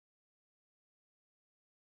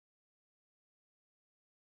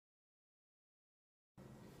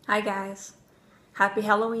Hi guys, happy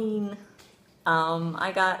Halloween.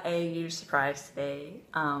 I got a huge surprise today.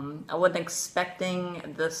 I wasn't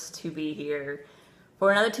expecting this to be here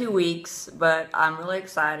for another 2 weeks, but I'm really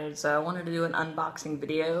excited, so I wanted to do an unboxing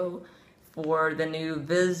video for the new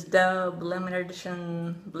Viz limited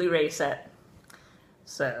edition Blu-ray set.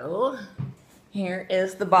 So here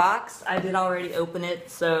is the box. I did already open it,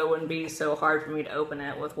 so it wouldn't be so hard for me to open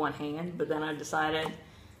it with one hand, but then I decided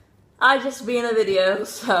I'd just be in a video,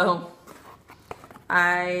 so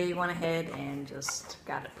I went ahead and just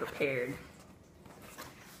got it prepared.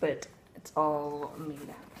 But it's all made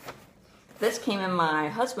out. This came in my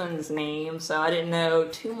husband's name, so I didn't know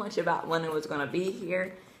too much about when it was going to be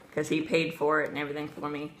here because he paid for it and everything for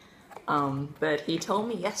me. But he told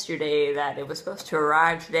me yesterday that it was supposed to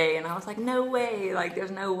arrive today, and I was like, no way, like there's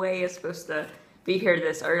no way it's supposed to be here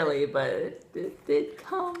this early, but it did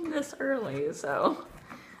come this early, so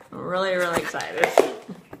I'm really, really excited.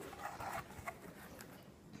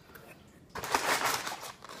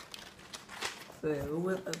 So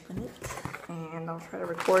we'll open it, and I'll try to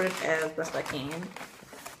record it as best I can.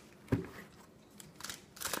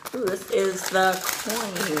 Ooh, this is the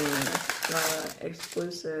coin, the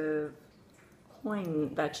exclusive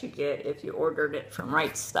coin that you get if you ordered it from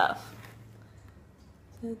RightStuf.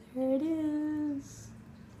 So there it is.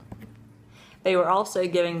 They were also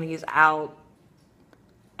giving these out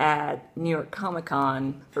at New York Comic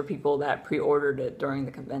Con for people that pre-ordered it during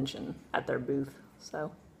the convention at their booth.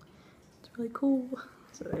 So it's really cool.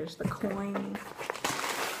 So there's the coin. And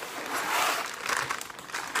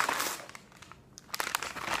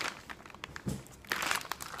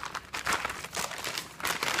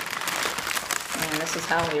this is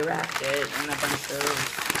how we wrapped it in a bunch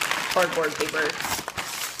of cardboard paper.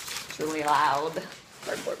 It's really loud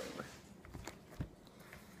cardboard paper.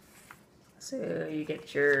 So you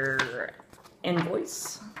get your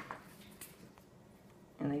invoice,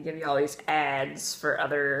 and they give you all these ads for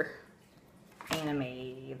other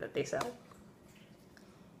anime that they sell,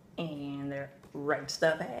 and their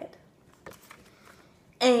RightStuf ad.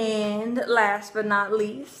 And last but not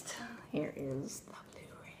least, here is the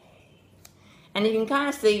Blu-ray. And you can kind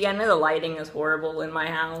of see, I know the lighting is horrible in my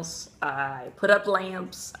house. I put up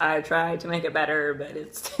lamps, I tried to make it better, but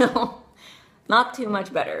it's still not too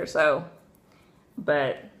much better, so.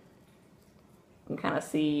 But you can kind of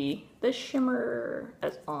see the shimmer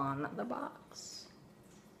that's on the box.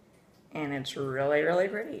 And it's really, really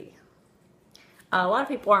pretty. A lot of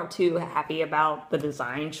people aren't too happy about the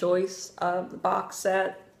design choice of the box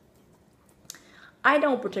set. I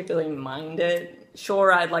don't particularly mind it.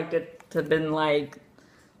 Sure, I'd like it to have been like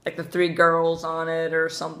the 3 girls on it or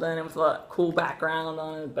something with a cool background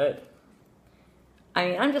on it, but I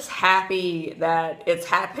mean, I'm just happy that it's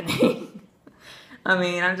happening. I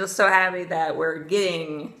mean, I'm just so happy that we're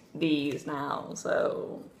getting these now.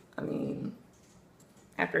 So, I mean,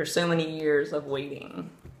 after so many years of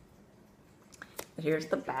waiting. But here's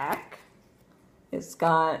the back. It's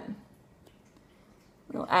got a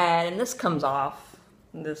little ad, and this comes off.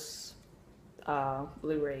 This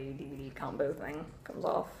Blu-ray DVD combo thing comes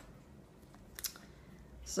off.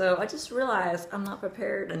 So I just realized I'm not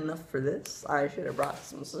prepared enough for this. I should have brought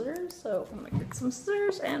some scissors. So I'm gonna get some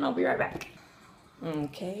scissors, and I'll be right back.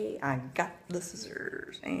 Okay, I got the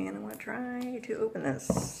scissors, and I'm going to try to open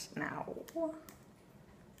this now.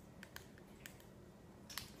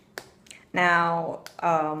 Now,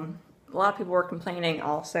 a lot of people were complaining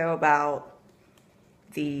also about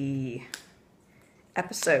the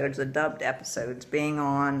episodes, the dubbed episodes, being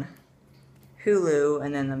on Hulu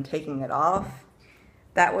and then them taking it off.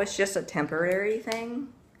 That was just a temporary thing.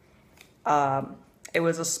 It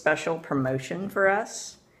was a special promotion for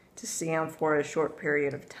us to see them for a short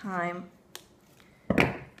period of time.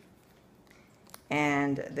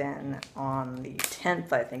 And then on the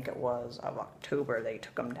 10th, I think it was, of October, they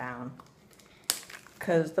took them down.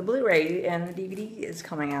 Because the Blu-ray and the DVD is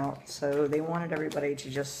coming out, so they wanted everybody to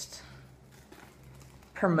just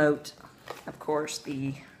promote, of course,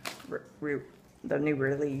 the new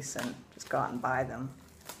release and just go out and buy them.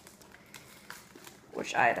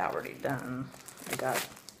 Which I had already done.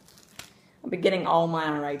 I'll be getting all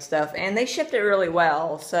mine on RightStuf, and they shipped it really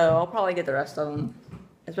well, so I'll probably get the rest of them,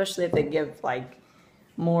 especially if they give like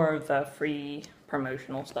more of the free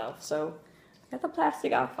promotional stuff. So I got the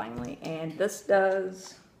plastic off finally, and this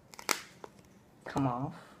does come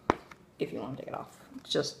off if you want to take it off. It's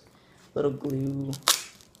just little glue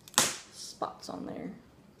spots on there.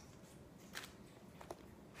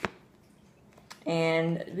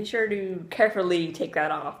 And be sure to carefully take that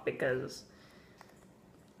off because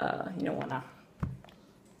you don't want to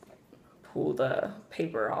pull the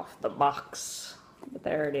paper off the box but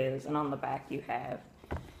there it is. And on the back you have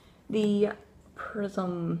the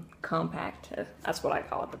Prism Compact. That's what I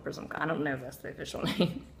call it, the Prism. I don't know if that's the official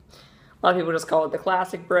name. A lot of people just call it the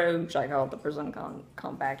Classic Brooch. I call it the Prism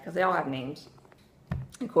Compact because they all have names.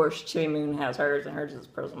 Of course, Chili Moon has hers, and hers is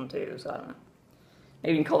Prism too, so I don't know.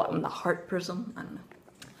 Maybe you can call that one the Heart Prism. I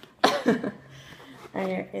don't know. And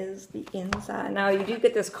here is the inside. Now, you do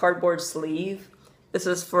get this cardboard sleeve. This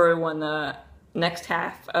is for when the next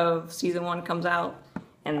half of season 1 comes out,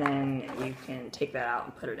 and then you can take that out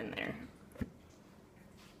and put it in there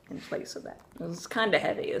in place of that. It's kind of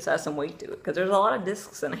heavy. It has some weight to it because there's a lot of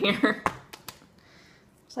discs in here.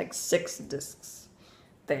 It's like 6 discs.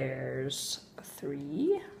 There's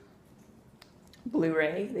 3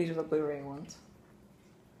 Blu-ray. These are the Blu-ray ones.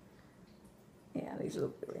 Yeah, these are the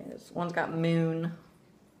Blu-ray. This one's got Moon,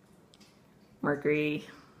 Mercury,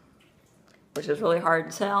 which is really hard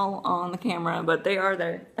to tell on the camera, but they are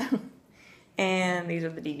there. And these are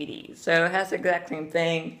the DVDs. So it has the exact same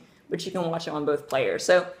thing, but you can watch it on both players.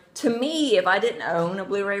 So to me, if I didn't own a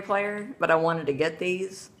Blu-ray player, but I wanted to get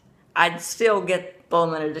these, I'd still get the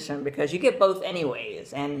limited edition because you get both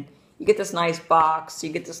anyways. And you get this nice box,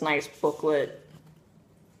 you get this nice booklet,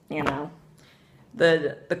 you know.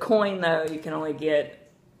 The coin, though, you can only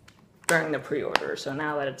get during the pre-order. So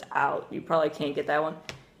now that it's out, you probably can't get that one.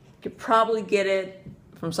 You could probably get it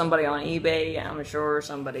from somebody on eBay. I'm sure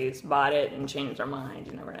somebody's bought it and changed their mind.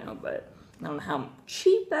 You never know, but I don't know how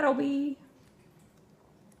cheap that'll be.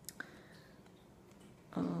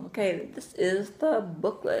 Okay, this is the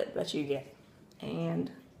booklet that you get,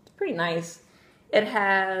 and it's pretty nice. It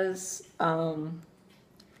has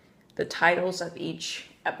the titles of each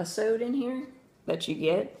episode in here that you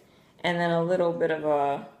get, and then a little bit of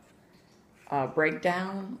a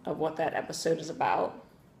breakdown of what that episode is about.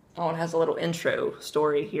 Oh, it has a little intro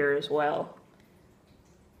story here as well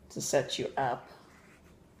to set you up.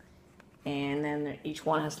 And then each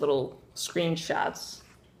one has little screenshots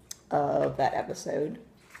of that episode.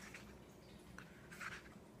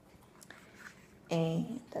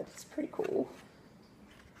 And that's pretty cool.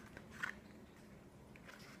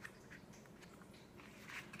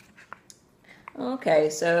 Okay,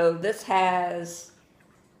 so this has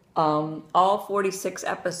all 46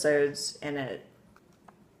 episodes in it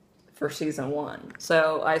for season 1.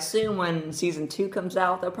 So I assume when season 2 comes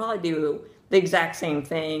out, they'll probably do the exact same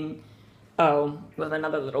thing with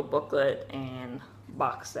another little booklet and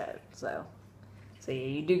box set. So yeah,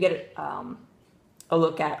 you do get a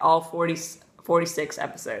look at all 46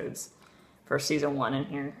 episodes for season 1 in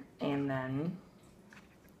here, and then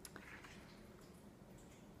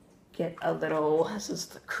get a little, this is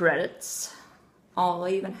the credits. Oh,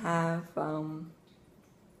 they even have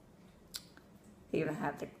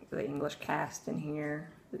the English cast in here,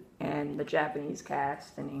 and the Japanese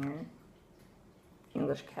cast in here.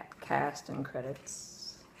 English cast and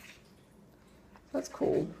credits. That's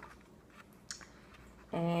cool.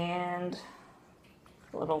 And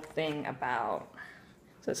a little thing about,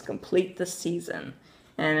 it says complete the season,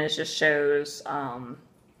 and it just shows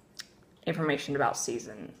information about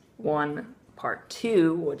season 1, part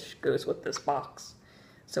 2, which goes with this box.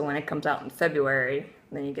 So when it comes out in February,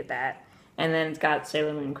 then you get that. And then it's got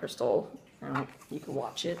Sailor Moon Crystal, and you can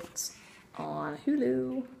watch it on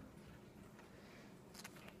Hulu.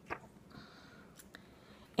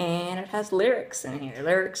 And it has lyrics in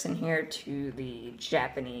here to the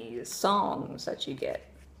Japanese songs that you get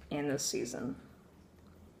in this season.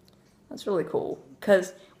 That's really cool.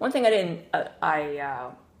 Because one thing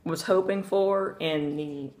I was hoping for in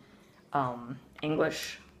the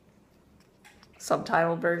English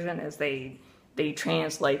subtitle version is they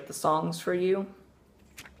translate the songs for you.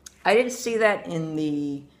 I didn't see that in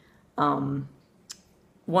the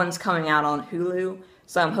ones coming out on Hulu,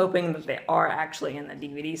 so I'm hoping that they are actually in the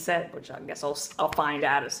DVD set, which I guess I'll find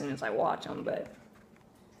out as soon as I watch them, but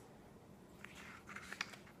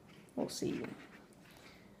we'll see.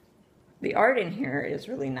 The art in here is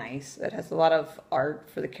really nice. It has a lot of art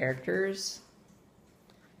for the characters.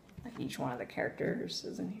 Like each one of the characters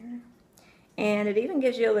is in here. And it even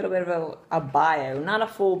gives you a little bit of a bio. Not a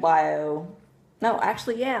full bio. No,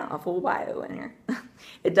 actually, yeah, a full bio in here.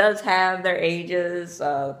 It does have their ages,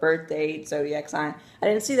 birth date, zodiac sign. I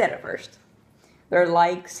didn't see that at first. Their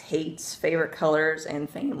likes, hates, favorite colors, and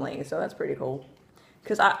family. So that's pretty cool.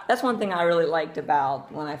 Because that's one thing I really liked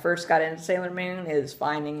about when I first got into Sailor Moon, is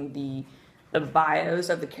finding the bios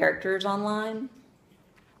of the characters online.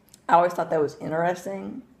 I always thought that was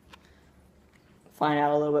interesting. Find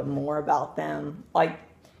out a little bit more about them. Like,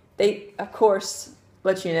 they, of course,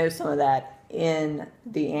 let you know some of that in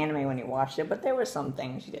the anime when you watched it, but there were some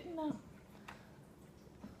things you didn't know.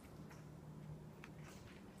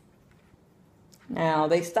 Now,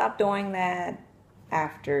 they stopped doing that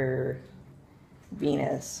after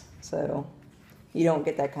Venus, so you don't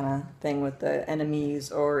get that kind of thing with the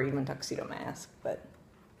enemies or even Tuxedo Mask, but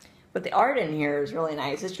the art in here is really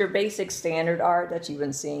nice. It's your basic standard art that you've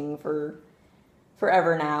been seeing for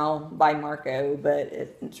forever now by Marco, but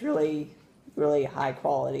it's really, really high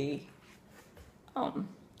quality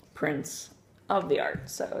prints of the art,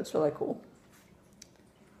 so it's really cool.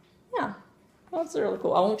 Yeah, well, it's really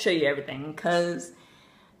cool. I won't show you everything, because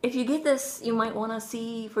if you get this, you might want to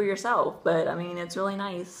see for yourself, but I mean, it's really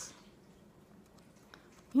nice.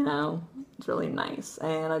 You know, it's really nice,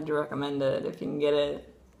 and I do recommend it if you can get it.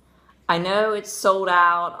 I know it's sold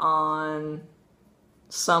out on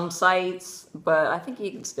some sites, but I think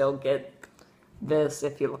you can still get this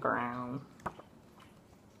if you look around.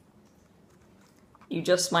 You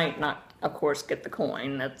just might not, of course, get the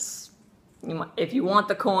coin. If you want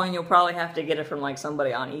the coin, you'll probably have to get it from like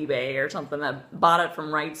somebody on eBay or something that bought it from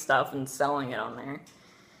RightStuf and selling it on there.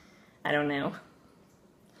 I don't know.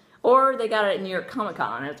 Or they got it at New York Comic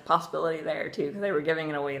Con. It's a possibility there too, because they were giving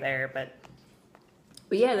it away there. But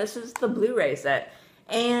yeah, this is the Blu-ray set.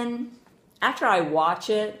 And after I watch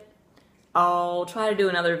it, I'll try to do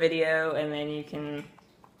another video, and then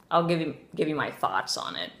I'll give you my thoughts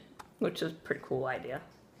on it, which is a pretty cool idea.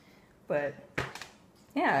 But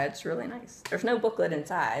yeah, it's really nice. There's no booklet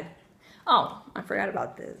inside. Oh, I forgot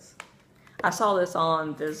about this. I saw this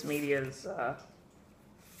on Viz Media's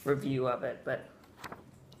review of it, but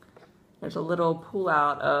there's a little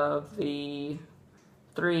pullout of the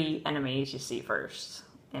 3 enemies you see first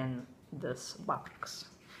in this box.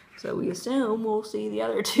 So we assume we'll see the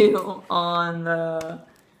other 2 on the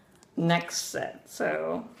next set.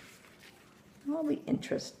 So I'll be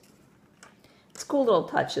interested. It's cool little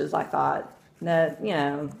touches, I thought, that, you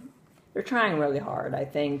know, they're trying really hard, I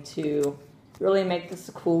think, to really make this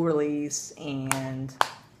a cool release and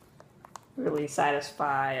really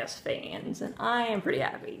satisfy us fans. And I am pretty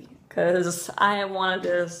happy, because I have wanted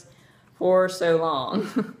this for so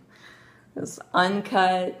long. This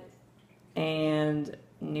uncut and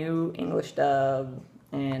new English dub,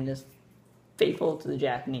 and just faithful to the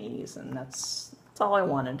Japanese, and that's all I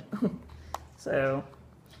wanted. So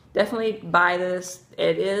definitely buy this.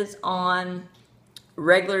 It is on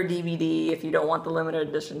regular DVD if you don't want the limited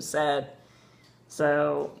edition set.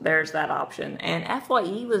 So there's that option. And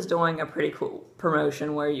FYE was doing a pretty cool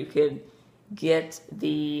promotion where you could get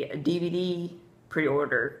the DVD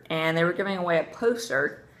pre-order, and they were giving away a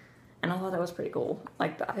poster, and I thought that was pretty cool.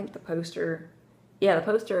 Like, I think the poster, yeah, the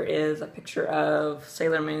poster is a picture of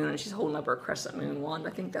Sailor Moon, and she's holding up her crescent moon wand. I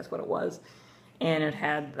think that's what it was. And it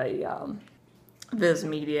had the Viz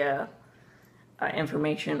Media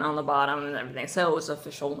information on the bottom and everything. So it was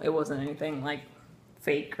official. It wasn't anything like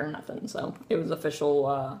fake or nothing. So it was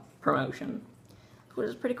official promotion, which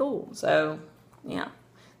is pretty cool. So yeah,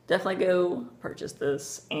 definitely go purchase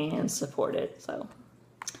this and support it. So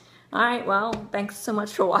alright, well, thanks so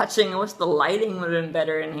much for watching. I wish the lighting would have been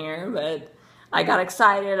better in here, but I got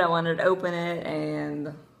excited. I wanted to open it,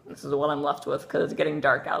 and this is what I'm left with because it's getting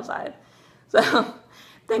dark outside. So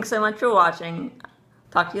thanks so much for watching.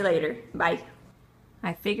 Talk to you later. Bye.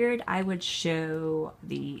 I figured I would show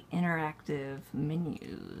the interactive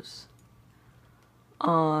menus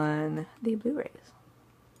on the Blu-rays.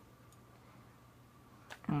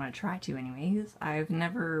 I'm going to try to anyways. I've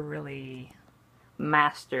never really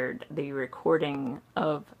mastered the recording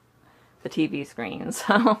of the TV screen,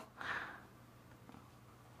 so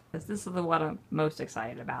this is what I'm most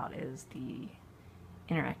excited about, is the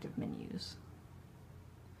interactive menus.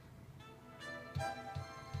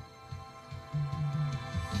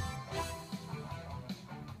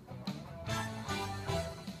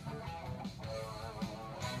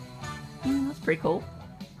 That's pretty cool.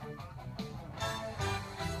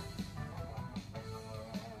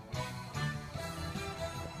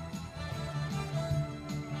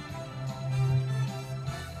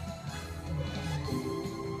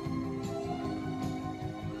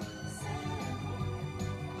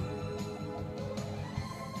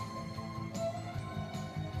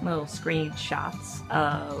 Little screenshots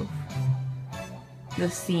of the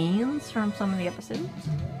scenes from some of the episodes.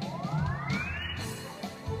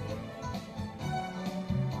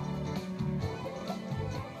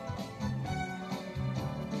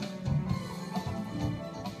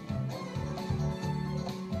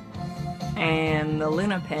 And the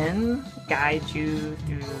Luna Pen guides you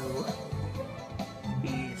through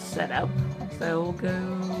the setup. So we'll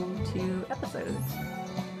go to episodes.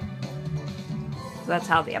 So that's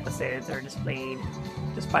how the episodes are displayed,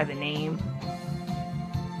 just by the name.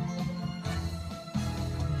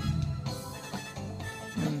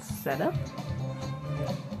 And setup.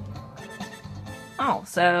 Oh,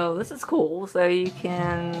 so this is cool. So you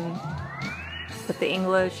can put the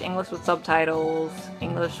English with subtitles,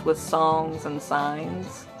 English with songs and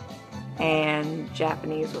signs, and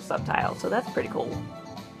Japanese with subtitles. So that's pretty cool.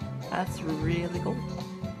 That's really cool.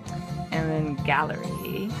 And then gallery. Let's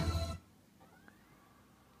see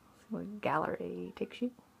what gallery takes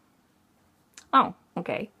you. Oh,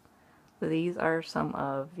 okay. So these are some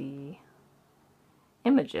of the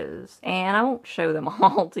images, and I won't show them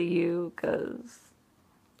all to you because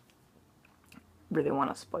I really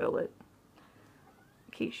want to spoil it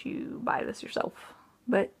in case you buy this yourself.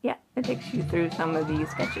 But yeah, it takes you through some of these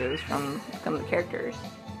sketches from some of the characters.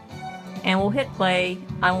 And we'll hit play.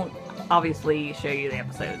 I won't obviously show you the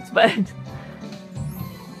episodes, but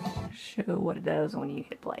show what it does when you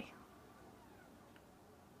hit play.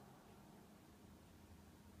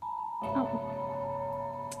 Oh.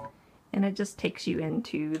 And it just takes you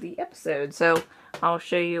into the episode. So I'll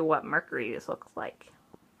show you what Mercury's looks like.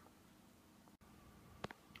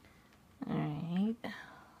 Alright,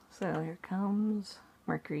 so here comes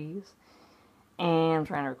Mercury's. And I'm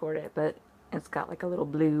trying to record it, but it's got like a little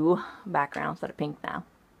blue background instead of pink now.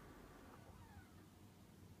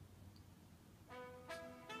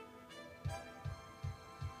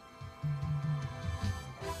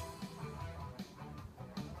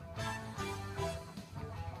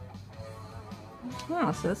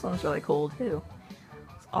 Oh, so this one's really cool too.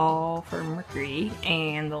 It's all for Mercury,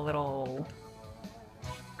 and the little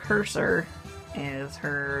cursor is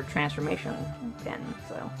her transformation pin,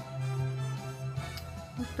 so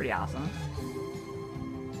that's pretty awesome.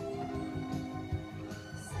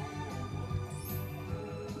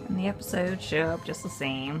 And the episodes show up just the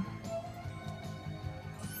same.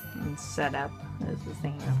 And setup is the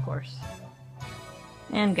same, of course.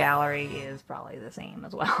 And gallery is probably the same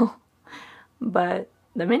as well. But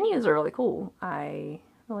the menus are really cool. I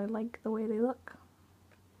really like the way they look.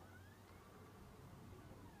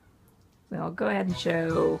 So I'll go ahead and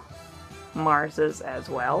show Mars's as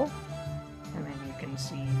well. And then you can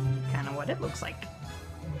see kind of what it looks like.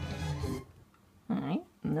 Alright,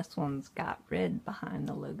 and this one's got red behind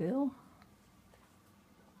the logo.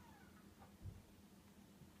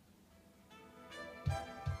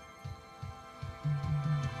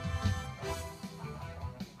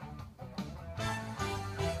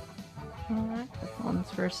 Alright, this one's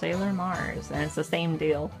for Sailor Mars, and it's the same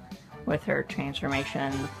deal with her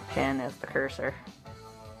transformation pin as the cursor.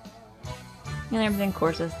 And everything, of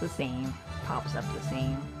course, is the same, pops up the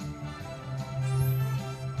same.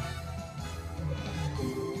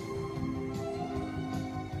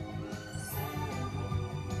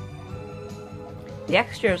 The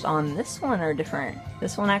extras on this one are different.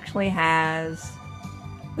 This one actually has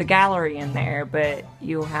the gallery in there, but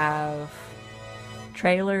you have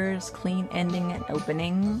trailers, clean ending and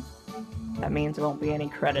opening. That means there won't be any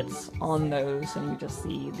credits on those, and you just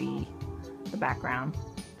see the background.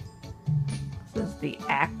 This is the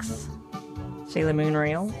X Sailor Moon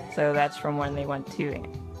reel, so that's from when they went to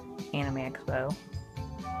Anime Expo.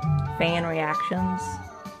 Fan reactions,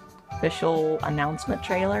 official announcement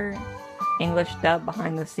trailer, English dub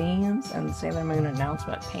behind the scenes, and Sailor Moon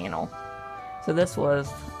announcement panel. So this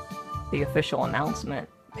was the official announcement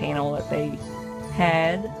panel that they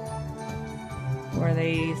had, where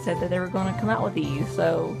they said that they were going to come out with these,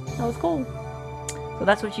 so that was cool. So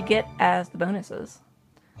that's what you get as the bonuses.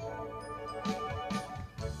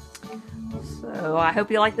 So I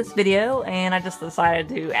hope you like this video, and I just decided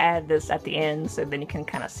to add this at the end so then you can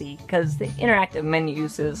kind of see, because the interactive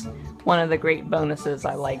menus is one of the great bonuses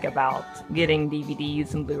I like about getting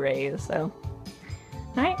DVDs and Blu-rays. So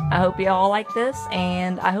alright, I hope you all like this,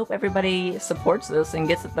 and I hope everybody supports this and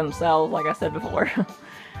gets it themselves, like I said before.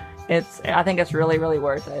 I think it's really, really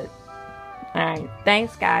worth it. Alright,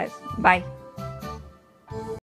 thanks guys. Bye.